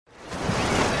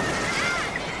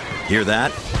Hear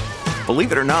that?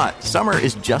 Believe it or not, summer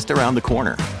is just around the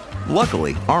corner.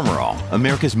 Luckily, Armor All,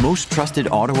 America's most trusted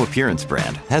auto appearance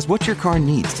brand, has what your car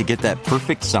needs to get that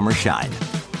perfect summer shine.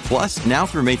 Plus, now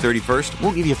through May 31st,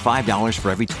 we'll give you $5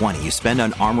 for every $20 you spend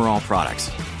on Armor All products.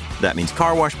 That means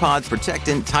car wash pods,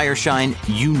 protectant, tire shine,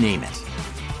 you name it.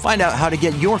 Find out how to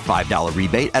get your $5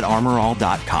 rebate at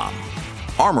armorall.com.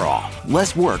 Armor All,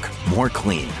 less work, more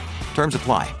clean. Terms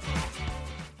apply.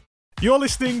 You're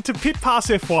listening to Pit Pass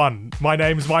F1. My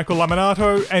name's Michael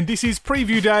Laminato, and this is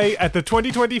preview day at the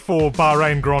 2024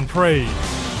 Bahrain Grand Prix.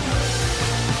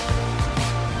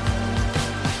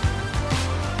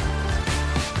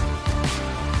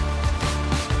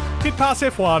 Pit Pass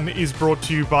F1 is brought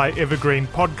to you by Evergreen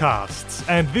Podcasts,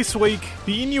 and this week,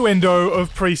 the innuendo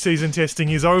of pre-season testing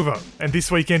is over, and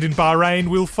this weekend in Bahrain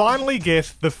we'll finally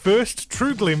get the first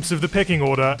true glimpse of the pecking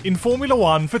order in Formula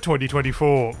 1 for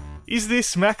 2024. Is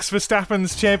this Max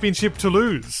Verstappen's championship to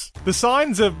lose? The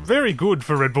signs are very good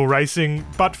for Red Bull Racing,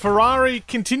 but Ferrari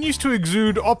continues to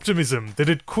exude optimism that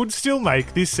it could still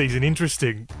make this season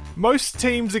interesting. Most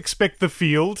teams expect the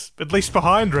field, at least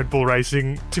behind Red Bull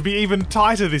Racing, to be even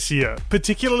tighter this year,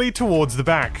 particularly towards the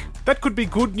back. That could be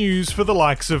good news for the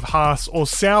likes of Haas or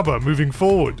Sauber moving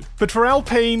forward. But for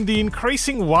Alpine, the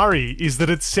increasing worry is that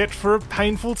it's set for a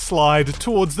painful slide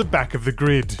towards the back of the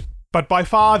grid. But by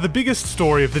far the biggest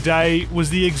story of the day was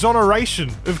the exoneration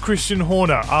of Christian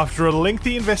Horner after a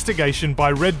lengthy investigation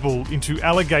by Red Bull into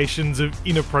allegations of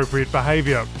inappropriate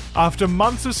behaviour. After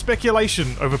months of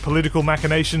speculation over political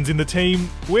machinations in the team,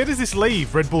 where does this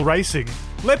leave Red Bull Racing?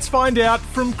 Let's find out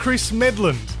from Chris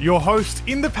Medland, your host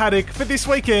in the paddock for this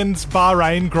weekend's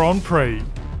Bahrain Grand Prix.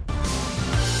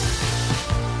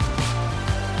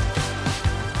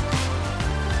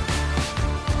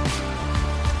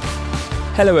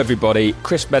 Hello everybody,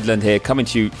 Chris Medland here, coming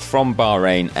to you from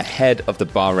Bahrain ahead of the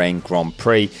Bahrain Grand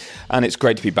Prix, and it's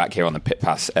great to be back here on the Pit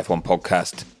Pass F1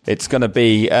 podcast. It's going to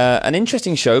be an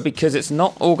interesting show because it's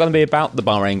not all going to be about the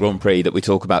Bahrain Grand Prix that we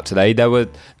talk about today. There were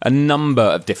a number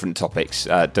of different topics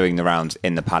doing the rounds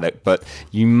in the paddock, but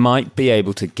you might be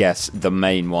able to guess the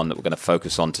main one that we're going to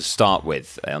focus on to start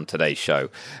with on today's show,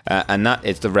 and that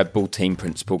is the Red Bull team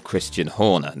principal Christian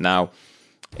Horner. Now,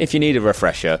 if you need a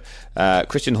refresher,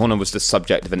 Christian Horner was the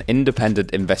subject of an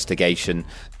independent investigation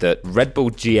that Red Bull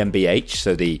GmbH,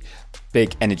 so the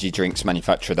big energy drinks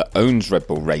manufacturer that owns Red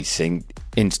Bull Racing,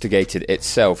 instigated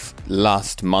itself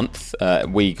last month.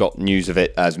 We got news of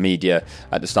it as media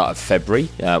at the start of February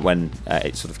when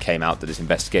it sort of came out that this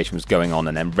investigation was going on,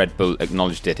 and then Red Bull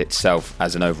acknowledged it itself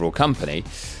as an overall company.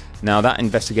 Now, that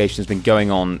investigation has been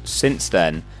going on since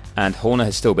then, and Horner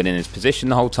has still been in his position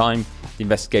the whole time. The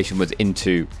investigation was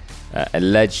into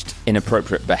alleged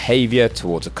inappropriate behaviour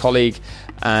towards a colleague,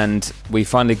 and we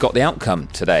finally got the outcome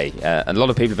today. A lot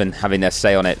of people have been having their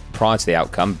say on it prior to the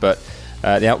outcome, but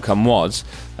the outcome was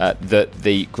that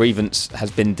the grievance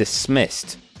has been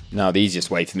dismissed. Now, the easiest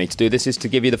way for me to do this is to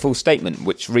give you the full statement,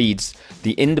 which reads,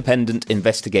 "The independent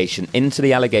investigation into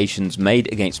the allegations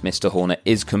made against Mr. Horner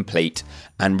is complete,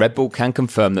 and Red Bull can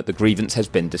confirm that the grievance has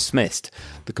been dismissed.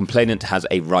 The complainant has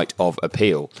a right of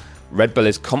appeal. Red Bull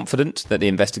is confident that the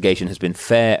investigation has been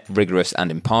fair, rigorous and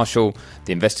impartial.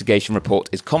 The investigation report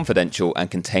is confidential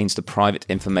and contains the private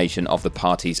information of the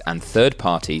parties and third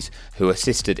parties who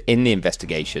assisted in the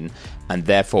investigation, and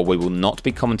therefore we will not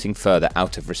be commenting further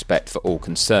out of respect for all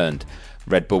concerned.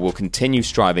 Red Bull will continue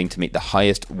striving to meet the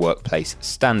highest workplace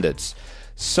standards."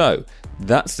 So,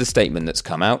 that's the statement that's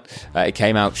come out. It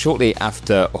came out shortly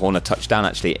after Horner touched down,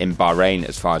 actually, in Bahrain,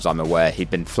 as far as I'm aware. He'd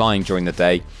been flying during the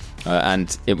day,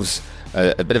 and it was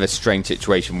a bit of a strange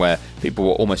situation where people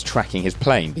were almost tracking his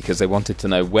plane because they wanted to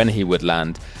know when he would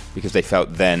land, because they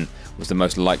felt then was the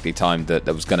most likely time that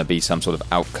there was going to be some sort of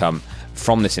outcome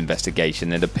from this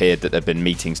investigation. It appeared that there had been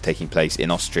meetings taking place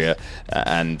in Austria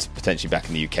and potentially back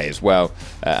in the UK as well,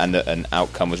 and that an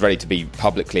outcome was ready to be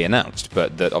publicly announced,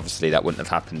 but that obviously that wouldn't have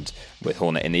happened with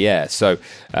Horner in the air. So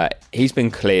he's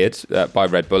been cleared by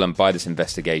Red Bull and by this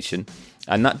investigation,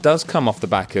 and that does come off the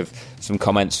back of some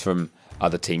comments from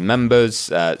other team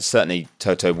members. Certainly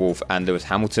Toto Wolff and Lewis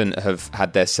Hamilton have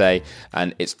had their say,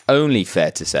 and it's only fair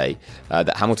to say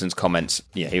that Hamilton's comments,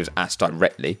 he was asked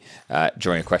directly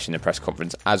during a question in a press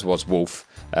conference, as was Wolff.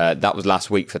 That was last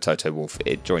week for Toto Wolff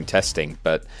during testing,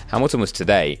 but Hamilton was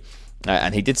today.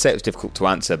 And he did say it was difficult to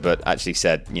answer, but actually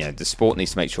said, the sport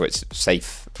needs to make sure it's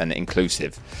safe and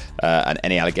inclusive, and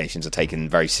any allegations are taken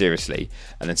very seriously.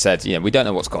 And then said, we don't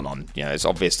know what's gone on. It's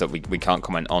obvious that we can't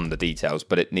comment on the details,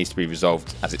 but it needs to be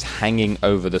resolved as it's hanging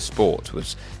over the sport,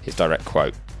 was his direct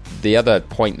quote. The other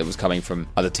point that was coming from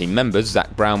other team members,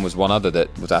 Zach Brown was one other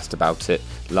that was asked about it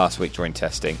last week during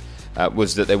testing.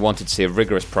 was that they wanted to see a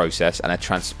rigorous process and a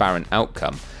transparent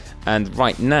outcome. And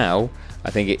right now,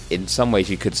 I think in some ways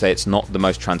you could say it's not the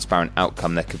most transparent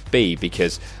outcome there could be,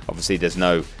 because obviously there's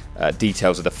no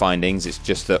details of the findings. It's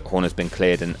just that Horner's been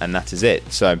cleared and that is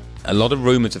it. So a lot of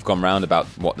rumours have gone round about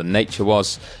what the nature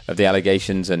was of the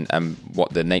allegations and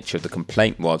what the nature of the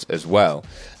complaint was as well.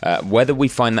 Whether we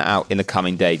find that out in the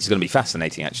coming days is going to be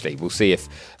fascinating, actually. We'll see if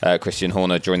Christian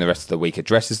Horner during the rest of the week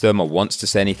addresses them or wants to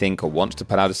say anything or wants to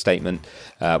put out a statement.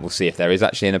 We'll see if there is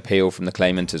actually an appeal from the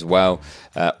claimant as well,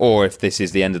 or if this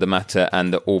is the end of the matter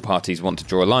and that all parties want to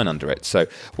draw a line under it. So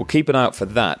we'll keep an eye out for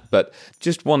that. But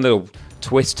just one little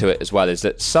twist to it as well is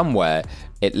that somewhere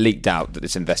it leaked out that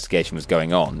this investigation was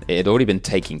going on. It had already been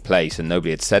taking place and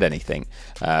nobody had said anything.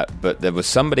 But there was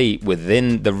somebody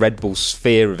within the Red Bull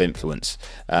sphere of influence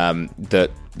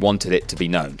that wanted it to be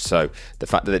known. So the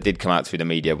fact that it did come out through the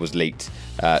media was leaked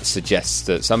suggests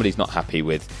that somebody's not happy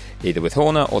with either with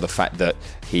Horner or the fact that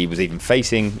he was even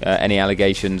facing any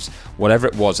allegations. Whatever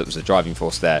it was that was the driving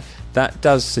force there, that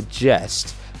does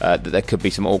suggest that there could be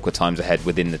some awkward times ahead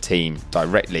within the team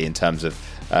directly in terms of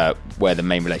where the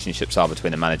main relationships are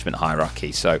between the management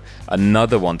hierarchy. So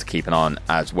another one to keep an eye on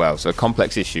as well. So a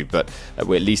complex issue, but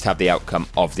we at least have the outcome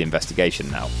of the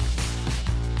investigation now.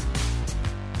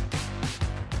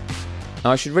 Now,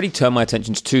 I should really turn my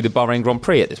attentions to the Bahrain Grand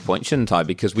Prix at this point, shouldn't I?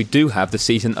 Because we do have the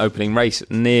season opening race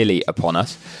nearly upon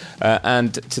us.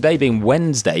 And today being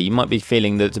Wednesday, you might be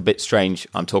feeling that it's a bit strange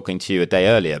I'm talking to you a day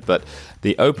earlier, but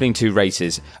the opening two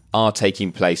races are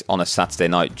taking place on a Saturday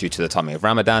night due to the timing of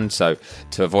Ramadan. So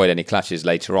to avoid any clashes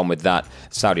later on with that,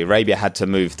 Saudi Arabia had to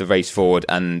move the race forward,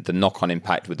 and the knock-on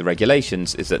impact with the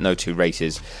regulations is that no two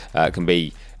races can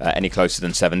be any closer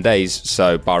than 7 days.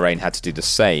 So Bahrain had to do the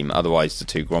same. Otherwise, the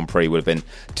two Grand Prix would have been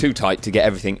too tight to get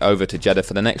everything over to Jeddah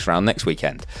for the next round next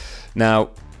weekend.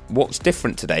 Now, what's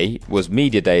different today was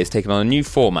Media Day has taken on a new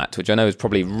format, which I know is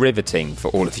probably riveting for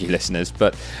all of you listeners,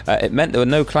 but it meant there were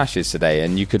no clashes today,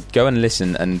 and you could go and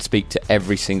listen and speak to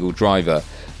every single driver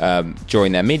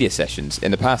during their media sessions. In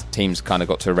the past, teams kind of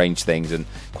got to arrange things, and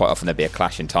quite often there'd be a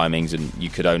clash in timings, and you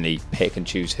could only pick and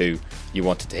choose who you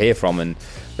wanted to hear from and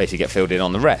basically get filled in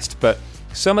on the rest. But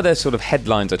some of the sort of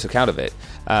headlines I took out of it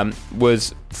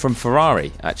was from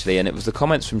Ferrari, actually, and it was the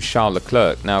comments from Charles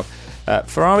Leclerc. Now,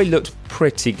 Ferrari looked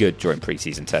pretty good during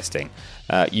pre-season testing.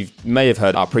 You may have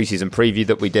heard our pre-season preview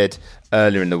that we did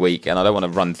earlier in the week, and I don't want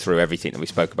to run through everything that we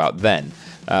spoke about then.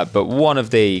 But one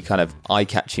of the kind of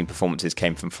eye-catching performances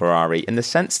came from Ferrari in the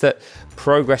sense that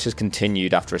progress has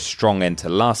continued after a strong end to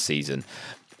last season.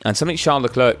 And something Charles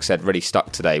Leclerc said really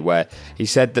stuck today, where he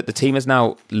said that the team has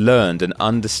now learned and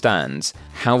understands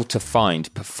how to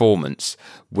find performance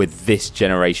with this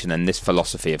generation and this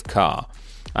philosophy of car.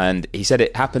 And he said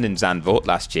it happened in Zandvoort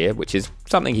last year, which is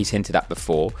something he's hinted at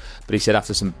before. But he said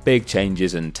after some big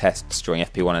changes and tests during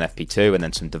FP1 and FP2 and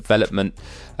then some development,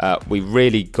 we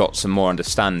really got some more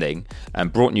understanding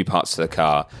and brought new parts to the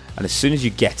car. And as soon as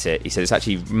you get it, he said it's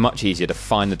actually much easier to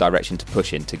find the direction to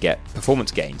push in to get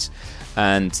performance gains.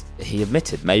 And he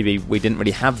admitted maybe we didn't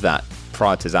really have that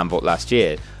prior to Zandvoort last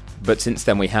year. But since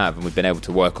then we have, and we've been able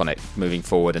to work on it moving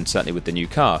forward, and certainly with the new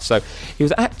car. So he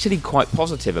was actually quite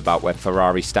positive about where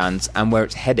Ferrari stands and where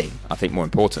it's heading, I think more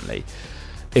importantly.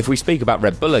 If we speak about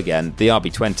Red Bull again, the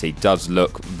RB20 does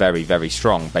look very, very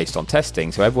strong based on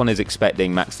testing. So everyone is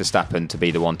expecting Max Verstappen to be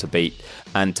the one to beat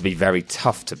and to be very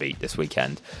tough to beat this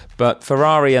weekend. But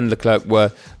Ferrari and Leclerc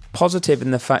were positive in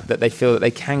the fact that they feel that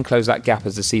they can close that gap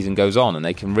as the season goes on, and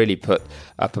they can really put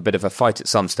up a bit of a fight at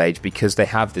some stage because they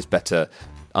have this better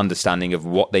understanding of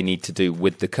what they need to do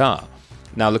with the car.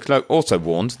 Now, Leclerc also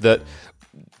warned that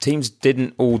teams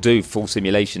didn't all do full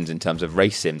simulations in terms of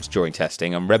race sims during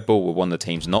testing, and Red Bull were one of the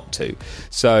teams not to.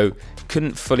 So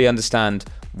couldn't fully understand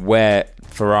where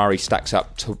Ferrari stacks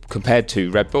up compared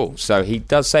to Red Bull. So he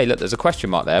does say, look, there's a question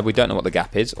mark there. We don't know what the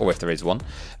gap is, or if there is one,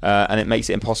 and it makes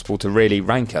it impossible to really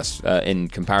rank us in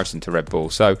comparison to Red Bull.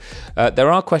 So there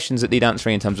are questions that need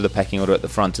answering in terms of the pecking order at the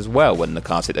front as well when the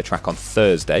cars hit the track on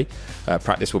Thursday.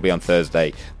 Practice will be on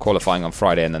Thursday, qualifying on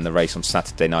Friday, and then the race on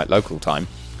Saturday night local time.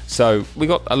 So we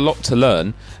got a lot to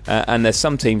learn, and there's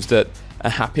some teams that are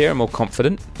happier and more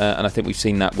confident, and I think we've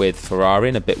seen that with Ferrari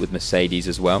and a bit with Mercedes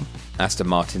as well. Aston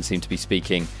Martin seem to be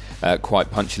speaking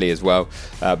quite punchily as well,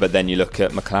 but then you look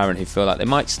at McLaren, who feel like they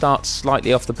might start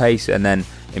slightly off the pace and then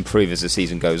improve as the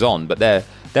season goes on, but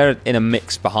they're in a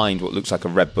mix behind what looks like a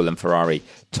Red Bull and Ferrari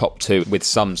top two with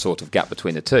some sort of gap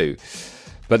between the two.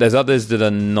 But there's others that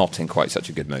are not in quite such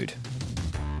a good mood.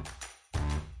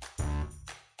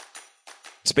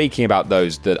 Speaking about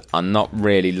those that are not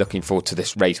really looking forward to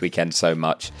this race weekend so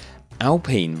much,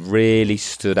 Alpine really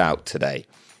stood out today.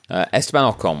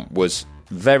 Esteban Ocon was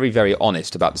very, very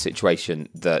honest about the situation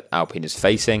that Alpine is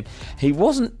facing. He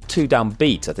wasn't too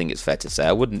downbeat, I think it's fair to say.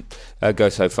 I wouldn't go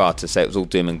so far to say it was all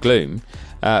doom and gloom.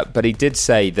 But he did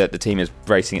say that the team is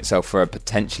bracing itself for a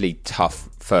potentially tough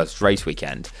first race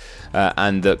weekend,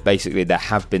 and that basically there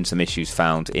have been some issues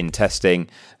found in testing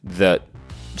that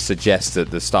suggest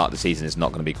that the start of the season is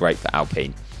not going to be great for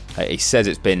Alpine. He says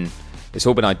it's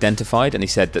all been identified, and he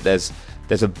said that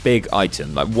there's a big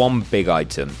item, like one big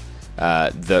item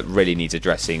that really needs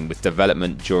addressing with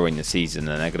development during the season,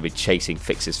 and they're going to be chasing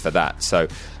fixes for that. So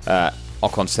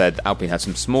Ocon said Alpine had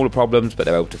some smaller problems, but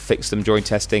they were able to fix them during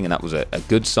testing, and that was a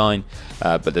good sign.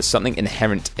 But there's something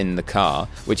inherent in the car,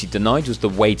 which he denied was the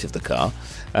weight of the car.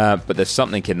 But there's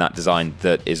something in that design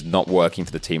that is not working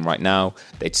for the team right now.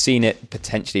 They'd seen it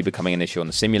potentially becoming an issue on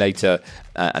the simulator,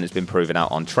 and it's been proven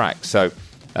out on track. So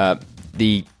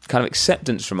the kind of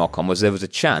acceptance from Ocon was there was a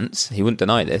chance, he wouldn't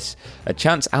deny this, a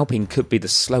chance Alpine could be the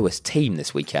slowest team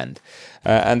this weekend.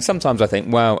 And sometimes I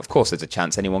think, well, of course there's a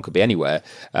chance, anyone could be anywhere.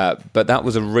 But that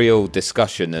was a real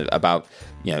discussion about,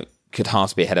 could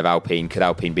Haas be ahead of Alpine? Could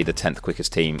Alpine be the 10th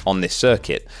quickest team on this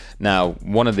circuit? Now,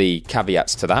 one of the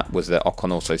caveats to that was that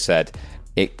Ocon also said,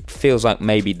 it feels like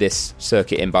maybe this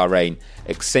circuit in Bahrain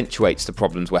accentuates the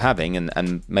problems we're having,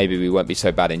 and maybe we won't be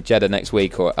so bad in Jeddah next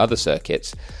week or other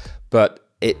circuits. But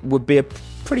it would be a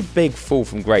pretty big fall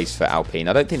from grace for Alpine.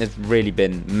 I don't think there's really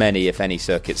been many, if any,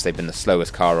 circuits they've been the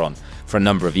slowest car on for a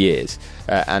number of years.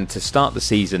 And to start the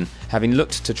season, having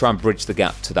looked to try and bridge the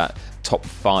gap to that top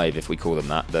 5, if we call them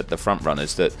that, the front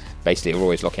runners that basically are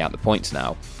always locking out the points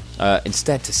now,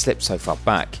 instead to slip so far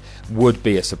back would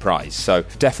be a surprise. So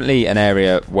definitely an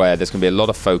area where there's going to be a lot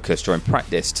of focus during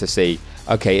practice to see,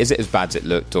 okay, is it as bad as it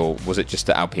looked, or was it just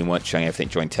that Alpine weren't showing everything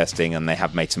during testing and they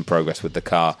have made some progress with the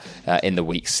car in the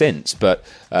weeks since? But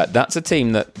that's a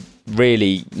team that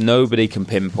really nobody can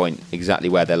pinpoint exactly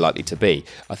where they're likely to be.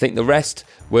 I think the rest,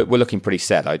 we're looking pretty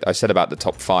set. I said about the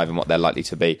top 5 and what they're likely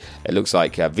to be. It looks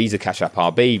like Visa Cash App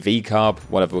RB, VCarb,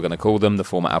 whatever we're going to call them, the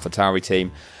former AlphaTauri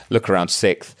team, look around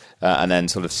 6th, and then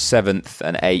sort of 7th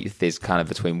and 8th is kind of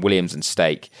between Williams and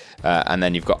Stake. And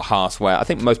then you've got Haas, where I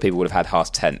think most people would have had Haas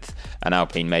 10th, and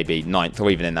Alpine maybe 9th, or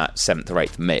even in that 7th or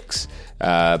 8th mix.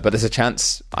 But there's a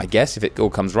chance, I guess, if it all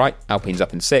comes right, Alpine's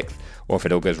up in 6th, or if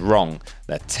it all goes wrong,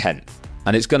 they're 10th.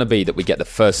 And it's going to be that we get the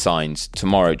first signs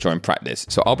tomorrow during practice.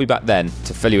 So I'll be back then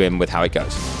to fill you in with how it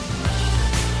goes.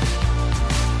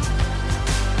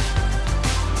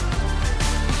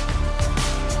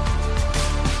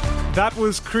 That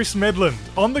was Chris Medland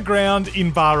on the ground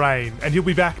in Bahrain, and he'll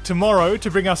be back tomorrow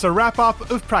to bring us a wrap-up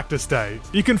of practice day.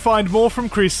 You can find more from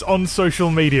Chris on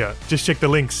social media. Just check the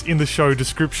links in the show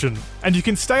description. And you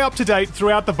can stay up to date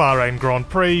throughout the Bahrain Grand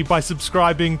Prix by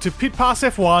subscribing to Pit Pass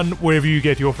F1 wherever you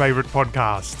get your favourite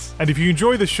podcasts. And if you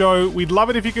enjoy the show, we'd love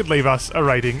it if you could leave us a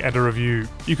rating and a review.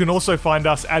 You can also find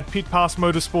us at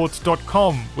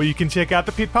pitpassmotorsports.com, where you can check out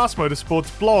the Pit Pass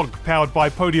Motorsports blog powered by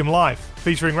Podium Life,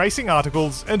 featuring racing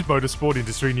articles and motorsport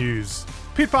industry news.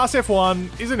 Pit Pass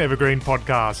F1 is an evergreen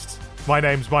podcast. My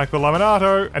name's Michael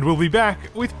Laminato, and we'll be back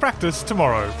with practice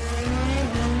tomorrow.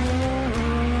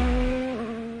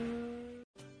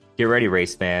 Get ready,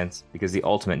 race fans, because the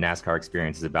ultimate NASCAR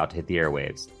experience is about to hit the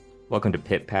airwaves. Welcome to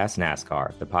Pit Pass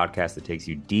NASCAR, the podcast that takes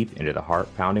you deep into the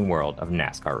heart-pounding world of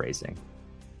NASCAR racing.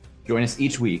 Join us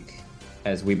each week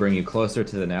as we bring you closer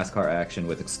to the NASCAR action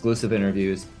with exclusive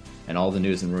interviews and all the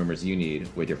news and rumors you need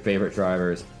with your favorite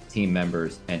drivers, team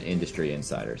members, and industry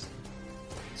insiders.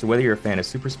 So whether you're a fan of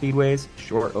super speedways,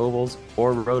 short ovals,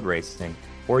 or road racing,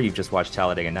 or you've just watched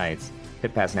Talladega Nights,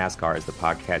 Pit Pass NASCAR is the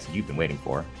podcast you've been waiting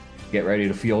for. Get ready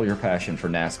to fuel your passion for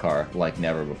NASCAR like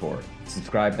never before.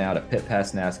 Subscribe now to Pit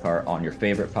Pass NASCAR on your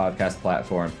favorite podcast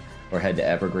platform, or head to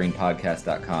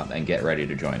evergreenpodcast.com and get ready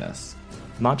to join us.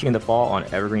 Launching in the fall on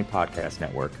Evergreen Podcast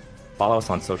Network. Follow us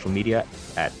on social media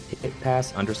at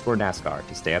pitpass_NASCAR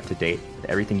to stay up to date with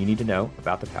everything you need to know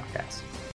about the podcast.